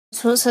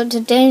So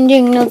today I'm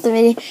doing another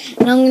video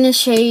and I'm going to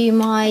show you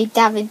my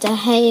David De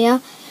Gea,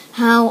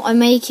 how I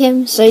make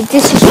him. So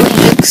this is what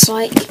he looks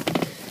like.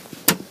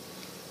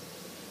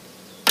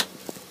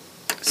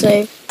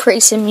 So pretty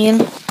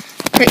similar.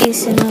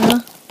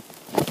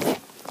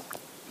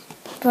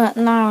 But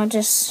now I'll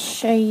just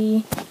show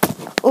you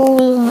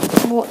all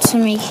what to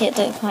make it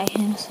look like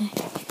him. So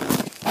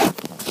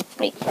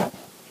wait.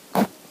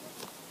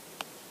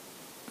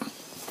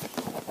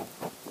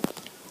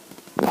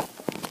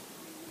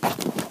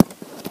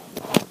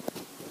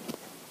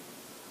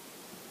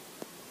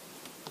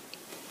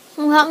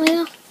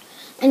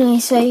 Anyway,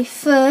 so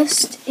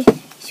first,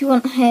 if you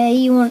want hair,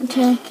 you want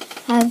to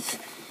have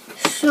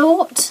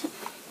short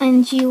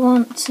and you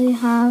want to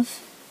have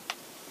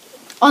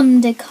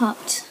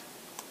undercut.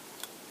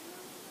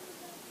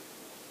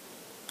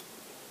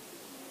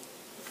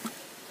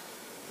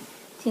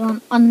 So you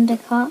want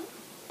undercut.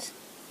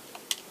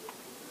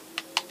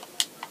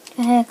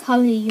 The hair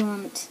colour you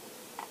want.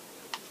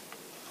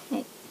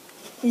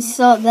 You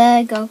start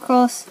there, go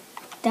across,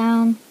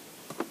 down,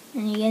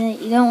 and you get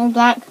it. You don't want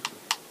black.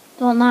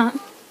 Don't want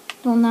that.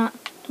 Don't want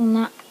that. Don't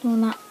want that.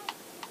 Don't want that.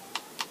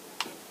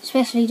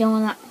 Especially don't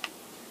want that.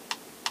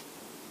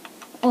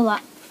 All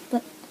that.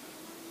 But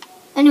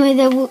anyway,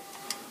 there will.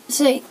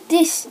 So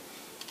this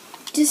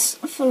just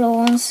follow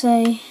on.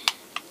 So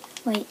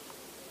wait,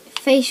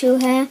 facial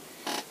hair.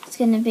 It's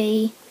gonna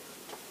be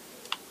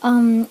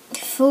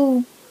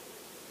full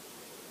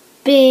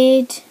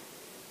beard.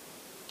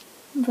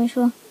 I'm pretty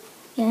sure.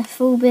 Yeah,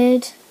 full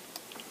beard.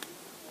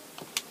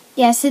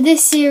 Yeah, so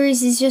this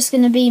series is just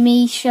going to be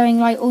me showing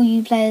like all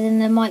you players,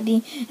 and there might be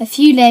a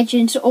few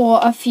legends or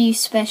a few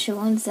special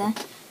ones there.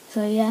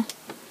 So yeah,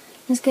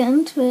 let's get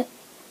into it.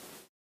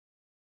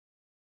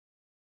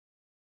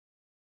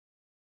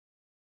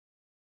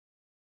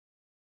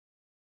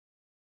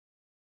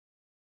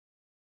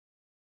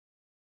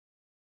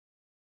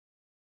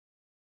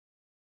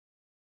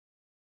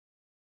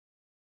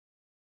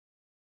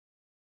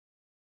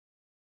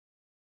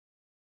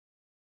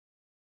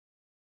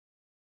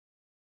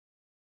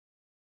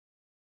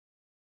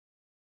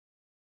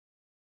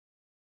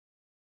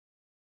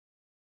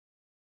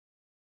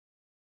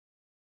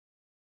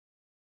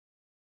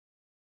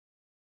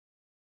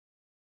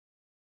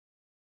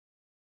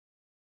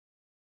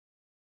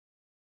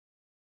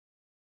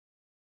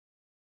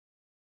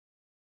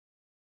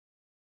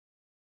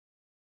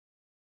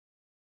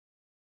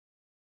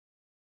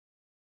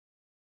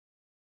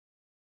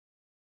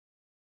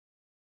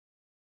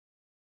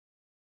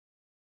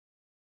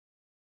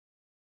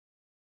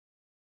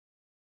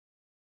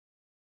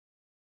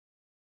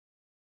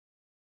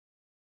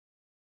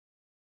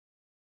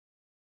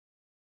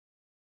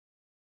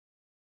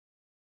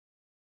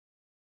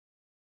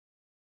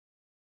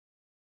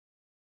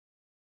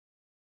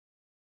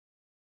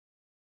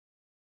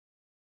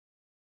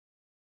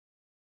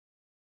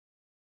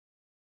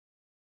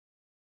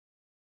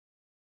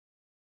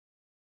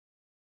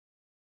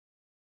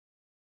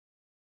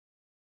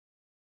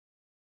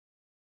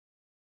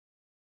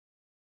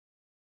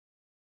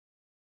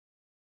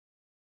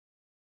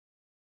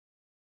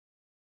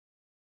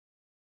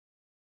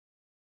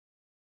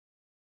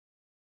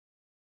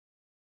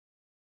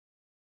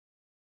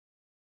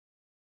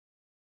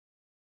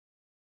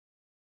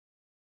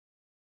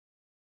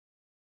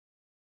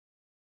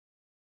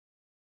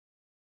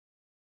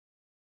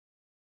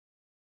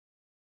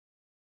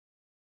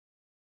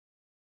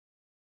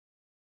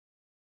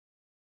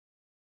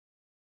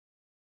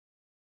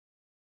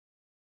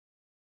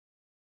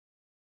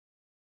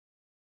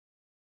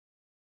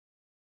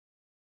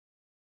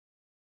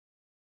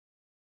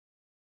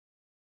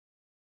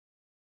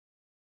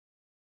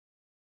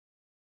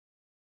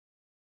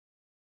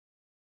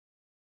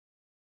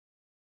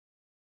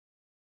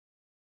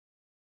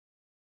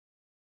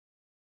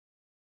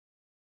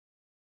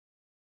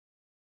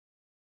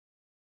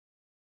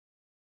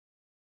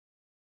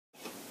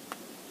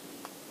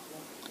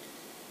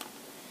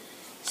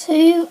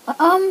 So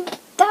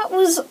that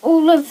was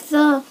all of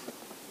the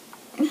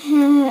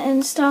hair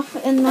and stuff,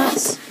 and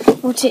that's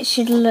what it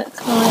should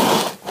look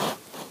like.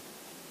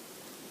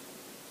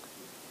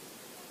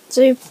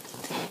 So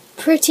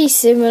pretty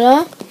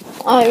similar,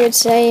 I would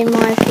say, in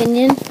my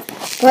opinion.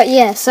 But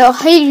yeah, so I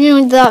hope you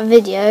enjoyed that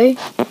video.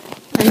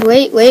 And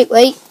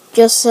wait,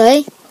 just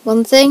say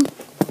one thing.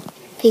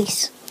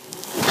 Peace.